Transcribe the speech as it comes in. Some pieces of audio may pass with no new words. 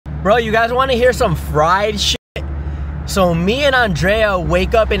Bro, you guys want to hear some fried shit? So me and Andrea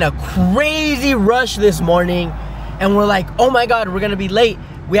wake up in a crazy rush this morning, and we're like, oh my God, we're gonna be late.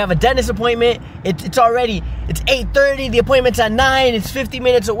 We have a dentist appointment. It's 8:30, the appointment's at 9, it's 50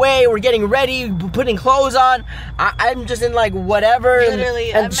 minutes away. We're getting ready, putting clothes on. I'm just in like whatever.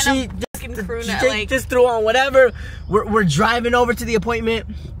 Literally, and she just threw on whatever. We're driving over to the appointment,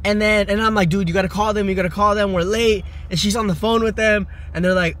 and I'm like, dude, you gotta call them, we're late. And she's on the phone with them, and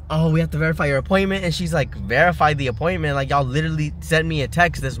they're like, oh, we have to verify your appointment. And she's like, verify the appointment? Like, y'all literally sent me a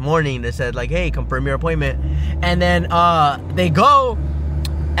text this morning that said like, hey, confirm your appointment. And then they go,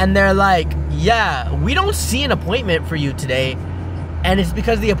 and they're like, yeah, we don't see an appointment for you today, and it's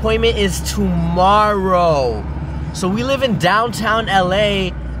because the appointment is tomorrow. So we live in downtown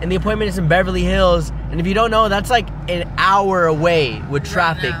LA, and the appointment is in Beverly Hills, and if you don't know, that's like an hour away with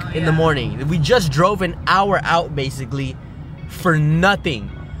traffic in the morning. We just drove an hour out basically for nothing.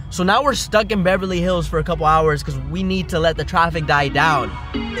 So now we're stuck in Beverly Hills for a couple hours because we need to let the traffic die down.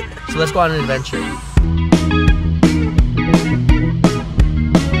 So let's go on an adventure.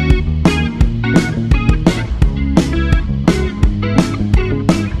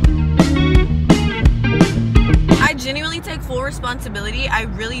 Responsibility, I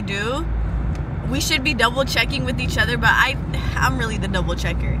really do. We should be double checking with each other, but I'm really the double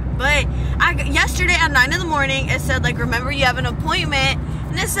checker. But yesterday at 9 in the morning, it said like, remember you have an appointment,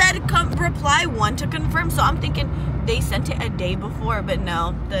 and it said reply 1 to confirm. So I'm thinking they sent it a day before, but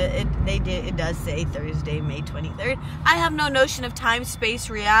no, it does say Thursday, May 23rd. I have no notion of time, space,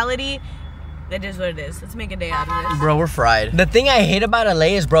 reality. That is what it is. Let's make a day out of this. Bro, we're fried. The thing I hate about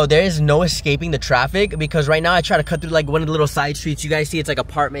LA is, bro, there is no escaping the traffic, because right now I try to cut through like one of the little side streets. You guys see it's like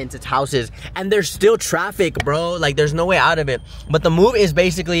apartments, it's houses, and there's still traffic, bro. Like, there's no way out of it. But the move is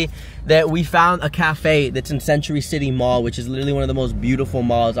basically that we found a cafe that's in Century City Mall, which is literally one of the most beautiful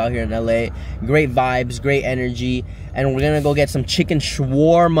malls out here in LA. Great vibes, great energy. And we're gonna go get some chicken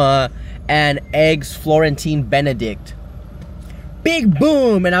shawarma and eggs Florentine Benedict. Big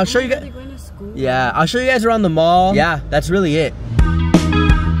boom! And I'll show you guys. Yeah, I'll show you guys around the mall. Yeah, that's really it.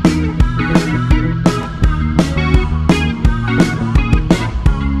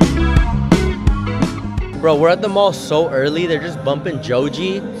 Bro, we're at the mall so early. They're just bumping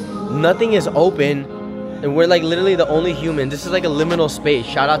Joji. Nothing is open, and we're like literally the only human. This is like a liminal space.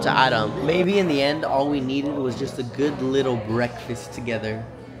 Shout out to Adam. Maybe in the end, all we needed was just a good little breakfast together.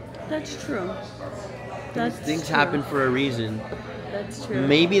 That's true. Things happen for a reason. That's true.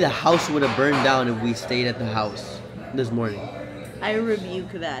 Maybe the house would have burned down if we stayed at the house this morning. I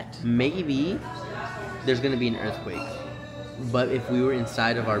rebuke that. Maybe there's gonna be an earthquake, but if we were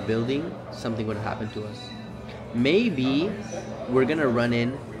inside of our building, something would have happened to us. Maybe we're gonna run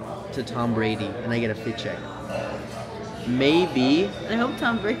in to Tom Brady and I get a fit check. Maybe I hope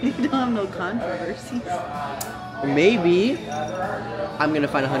Tom Brady don't have no controversies. Maybe I'm gonna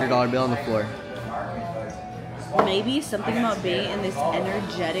find a $100 bill on the floor. Maybe something about being in this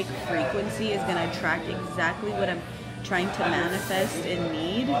energetic frequency is gonna attract exactly what I'm trying to manifest and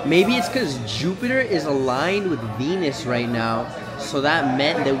need. Maybe it's because Jupiter is aligned with Venus right now, so that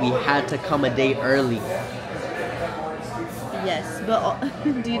meant that we had to come a day early. Yes, but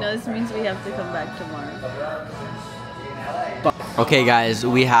do you know this means we have to come back tomorrow? Okay guys,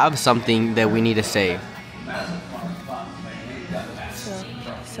 we have something that we need to say.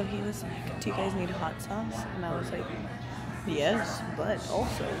 So he was like, do you guys need hot sauce? And I was like, yes, but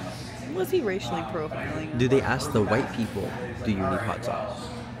also, was he racially profiling? Do they ask the white people, do you need hot sauce?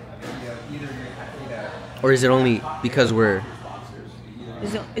 Or is it only because we're...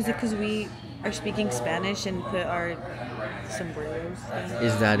 Is it because we are speaking Spanish and put our sombreros in?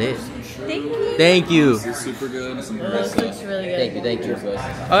 Is that it? Thank you. Thank you. This is super good. This looks really good. Thank you.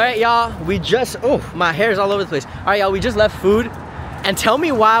 Alright y'all, we just... Oh, my hair's all over the place. Alright y'all, we just left food. And tell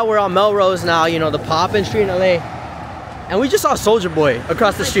me why we're on Melrose now, you know, the poppin' street in LA. And we just saw Soulja Boy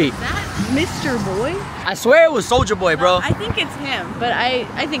across the street. Is that Mr. Boy? I swear it was Soulja Boy, bro. I think it's him, but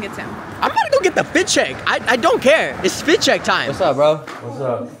I think it's him. I'm about to go get the fit check. I don't care. It's fit check time. What's up, bro? What's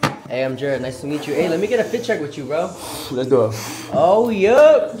up? Hey, I'm Jared. Nice to meet you. Hey, let me get a fit check with you, bro. Let's do it. Oh,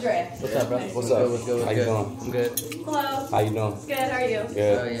 yup. What's up, bro? What's up? What's good? How you doing? I'm good. Hello. How you doing? Good, how are you?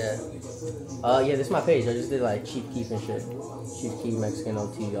 Good. Oh, yeah. Yeah, this is my page. I just did like Chief Keef and shit. Chief Keef, Mexican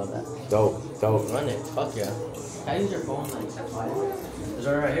OT, all that. Dope. Run it. Fuck yeah. Can I use your phone? Like, is it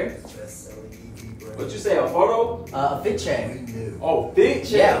right here? What'd you say, a photo? A fit check. Oh, fit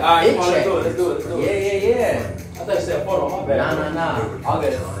check? Yeah, Alright, fit check. Let's do it. Yeah. I thought you said a photo, my bad. Nah. All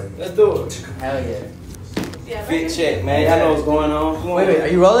good. Let's do it. Hell yeah. Fit check, man. I know what's going on. Wait, are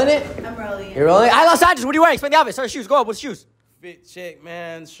you rolling it? I'm rolling. You're rolling? Hi, Los Angeles, what are you wearing? Explain the outfit. Start shoes. Go up with shoes. Fit check,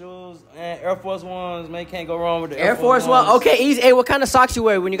 man. Shoes, man. Air Force Ones, man. Can't go wrong with the Air Force One. Okay, easy. Hey, what kind of socks you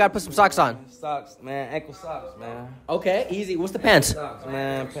wear when you gotta put some socks on? Socks, man. Ankle socks, man. Okay, easy. What's the pants? Socks,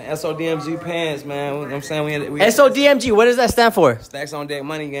 man. SODMG pants, man. You know what I'm saying? We SODMG. What does that stand for? Stacks on deck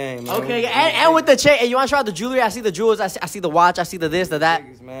money game, man. Okay, and with the chain. Hey, you wanna try out the jewelry? I see the jewels. I see the watch. I see the this, the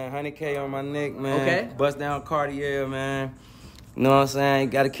that. Man, 100K on my neck, man. Okay. Bust down Cartier, man. You know what I'm saying?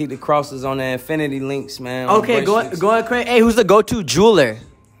 You gotta keep the crosses on the infinity links, man. Okay, going crazy. Hey, who's the go-to jeweler?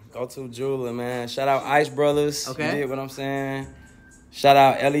 Go-to jeweler, man. Shout out Ice Brothers. Okay. You get what I'm saying? Shout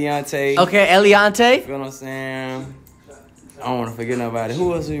out Eliante. Okay, Eliante. You feel what I'm saying? I don't want to forget nobody.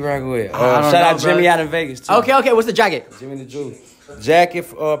 Who else we rocking with? Shout out Jimmy out in Vegas, too. Okay, what's the jacket? Jimmy the Jew. Jacket,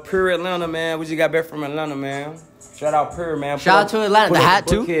 Pure Atlanta, man. We just got back from Atlanta, man. Shout out Pure, man. Shout out to Atlanta. The hat,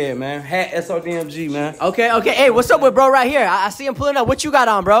 too? Yeah, man. Hat, SODMG, man. Okay. Hey, what's up with bro right here? I see him pulling up. What you got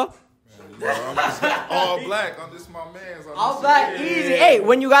on, bro? I'm just all black. I'm just my man's. All black, easy. Hey,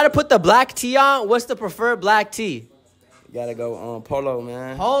 when you got to put the black tee on, what's the preferred black tee? You got to go polo,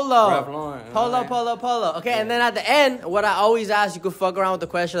 man. Polo. Ralph Lauren, Polo. Okay, and then at the end, what I always ask, you can fuck around with the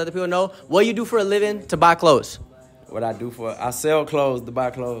question, let the people know, what you do for a living to buy clothes? What I do I sell clothes to buy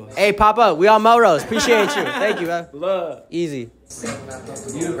clothes. Hey, Papa, we on Muros. Appreciate you. Thank you, man. Love. Easy.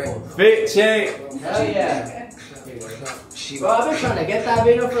 Beautiful. Fit check. Hell yeah. Bro, I've been trying to get that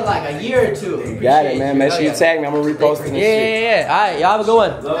video for like a year or two. You got it, man. Make sure you tag me. I'm going to repost it. Yeah. All right, y'all have a good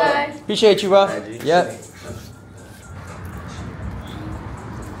one. Bye. Appreciate you, bro. Yep.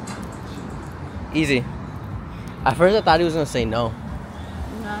 Easy. At first, I thought he was going to say no.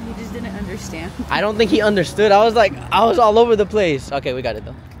 No, he just didn't understand. I don't think he understood. I was all over the place. Okay, we got it,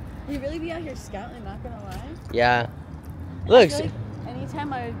 though. He really be out here scouting, not gonna lie. Yeah. Look. I feel like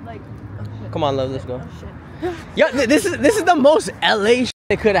anytime I like... Oh, shit. Come on, love, let's go. Oh, shit. Yo, this is the most LA shit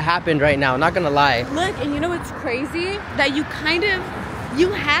that could have happened right now. Not gonna lie. Look, and you know what's crazy? That you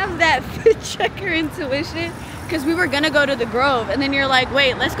have that fit checker intuition. Because we were gonna go to the Grove, and then you're like,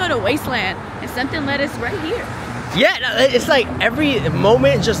 wait, let's go to Wasteland, and something led us right here. Yeah, it's like every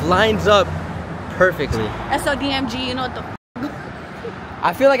moment just lines up perfectly. SODMG, you know what the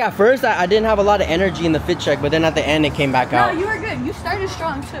I feel like at first I didn't have a lot of energy in the fit check, but then at the end it came back out. No, you were good. You started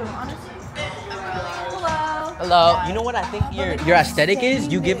strong too, honestly. Hello. Hello. You know what I think your aesthetic is?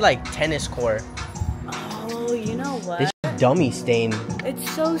 You give like tennis court. Oh, you know what? This dummy stain.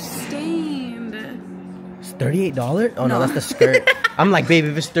 It's so stained. It's $38? Oh no, that's the skirt. I'm like, babe,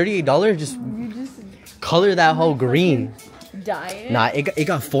 if it's $38, just color that whole green. Dye it? Nah, it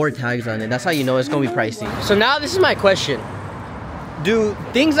got 4 tags on it. That's how you know it's gonna be pricey. So now this is my question. Do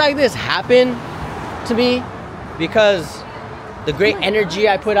things like this happen to me because the great energy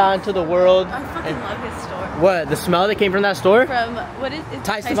I put out into the world? I fucking love his store. What, the smell that came from that store? From, what is it?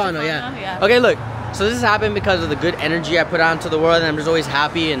 Ty Stefano, yeah. Okay, look. So this has happened because of the good energy I put out into the world, and I'm just always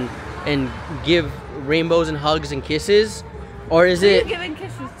happy and give rainbows and hugs and kisses? Or is it... Who are you giving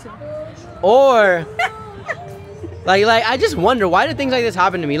kisses to? Or... Like I just wonder, why do things like this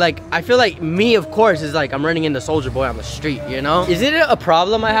happen to me? Like, I feel like me, of course, is like I'm running into Soulja Boy on the street, you know? Is it a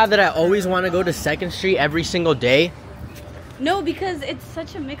problem I have that I always want to go to 2nd Street every single day? No, because it's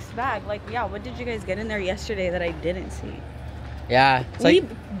such a mixed bag. Like, yeah, what did you guys get in there yesterday that I didn't see? Yeah. It's we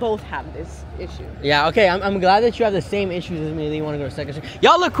like, both have this issue. Yeah, okay, I'm glad that you have the same issues as me that you want to go to 2nd Street.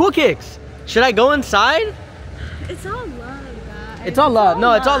 Y'all look cool kicks. Should I go inside? It's all love, guys. It's all love.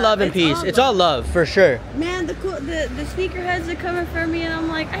 No, it's all love and peace. It's all love, for sure. Man, the sneakerheads are coming for me, and I'm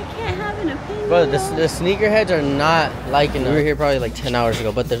like, I can't have an opinion. Bro, the sneakerheads are not liking it. We were here probably like 10 hours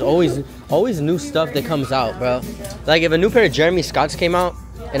ago, but there's always new stuff that comes out, bro. Like, if a new pair of Jeremy Scotts came out,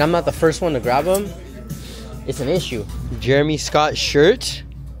 and I'm not the first one to grab them, it's an issue. Jeremy Scott shirt.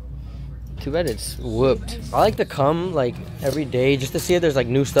 Too bad it's whooped. I like to come, like, every day just to see if there's, like,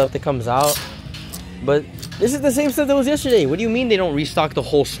 new stuff that comes out. But this is the same stuff that was yesterday. What do you mean they don't restock the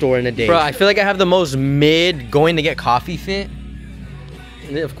whole store in a day? Bro, I feel like I have the most mid going to get coffee fit.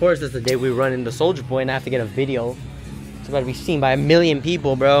 And then, of course, that's the day we run into Soulja Boy and I have to get a video. It's about to be seen by 1 million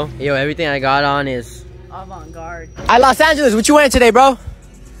people, bro. Yo, everything I got on is... avant-garde. Los Angeles, what you wearing today, bro?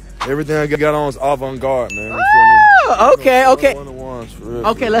 Everything I got on is avant-garde, man. Oh, okay.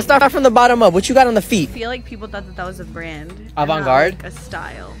 Okay, let's start from the bottom up. What you got on the feet? I feel like people thought that was a brand. Avant-garde? Like a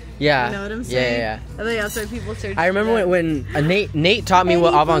style. Yeah. You know what I'm saying? Yeah. I think that's why people search. I remember when Nate taught me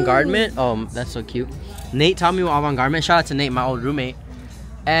what avant-garde meant. Oh, that's so cute. Nate taught me what avant-garde meant. Shout out to Nate, my old roommate.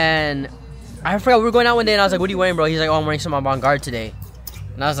 And I forgot, we were going out one day and I was like, what are you wearing, bro? He's like, oh, I'm wearing some avant-garde today.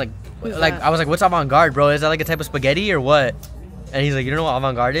 And I was like, what's avant-garde, bro? Is that like a type of spaghetti or what? And he's like, you don't know what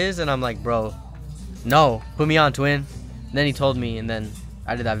avant-garde is? And I'm like, bro, no, put me on, twin. And then he told me, and then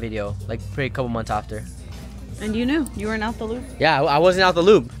I did that video, like, pretty couple months after. And you knew. You weren't out the loop. Yeah, I wasn't out the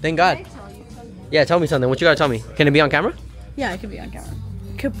loop. Thank God. Yeah, tell me something. What you gotta tell me? Can it be on camera? Yeah, it could be on camera.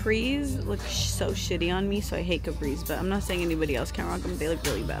 Capris look so shitty on me, so I hate capris. But I'm not saying anybody else can rock them. They look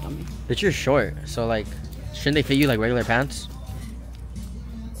really bad on me. But you're short, so like, shouldn't they fit you like regular pants?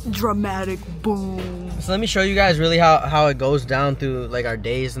 Dramatic boom. So let me show you guys really how it goes down through like our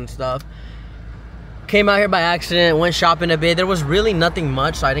days and stuff. Came out here by accident, went shopping a bit. There was really nothing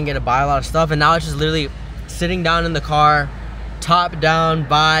much, so I didn't get to buy a lot of stuff. And now it's just literally sitting down in the car, top down,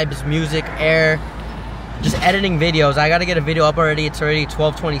 vibes, music, air, just editing videos. I gotta get a video up already. It's already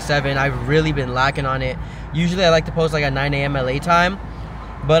 12:27. I've really been lacking on it. Usually I like to post like at 9 a.m. LA time.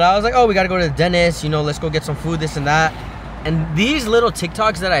 But I was like, oh, we gotta go to the dentist, you know, let's go get some food, this and that. And these little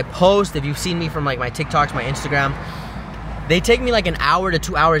TikToks that I post, if you've seen me from like my TikToks, my Instagram, they take me like an hour to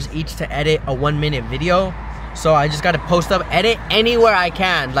 2 hours each to edit a 1 minute video. So I just gotta post up, edit anywhere I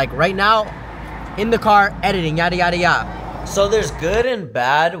can. Like right now, in the car, editing, yada, yada, yada. So there's good and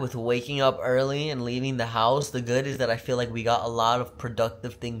bad with waking up early and leaving the house. The good is that I feel like we got a lot of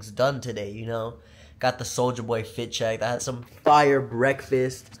productive things done today, you know? Got the Soulja Boy fit checked. I had some fire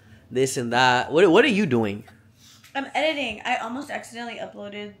breakfast, this and that. What are you doing? I'm editing. I almost accidentally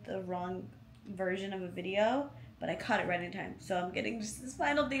uploaded the wrong version of a video, but I caught it right in time. So I'm getting just this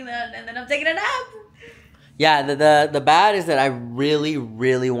final thing done, and then I'm taking a nap. Yeah, the bad is that I really,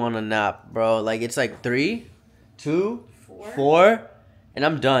 really want a nap, bro. Like, it's like 3, 2, 4, and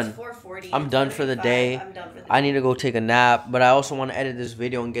I'm done. It's 4:40. I'm done for the day. I'm done for the day. I need to go take a nap, but I also want to edit this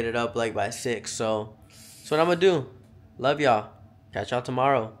video and get it up like by 6. So that's what I'm going to do. Love y'all. Catch y'all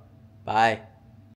tomorrow. Bye.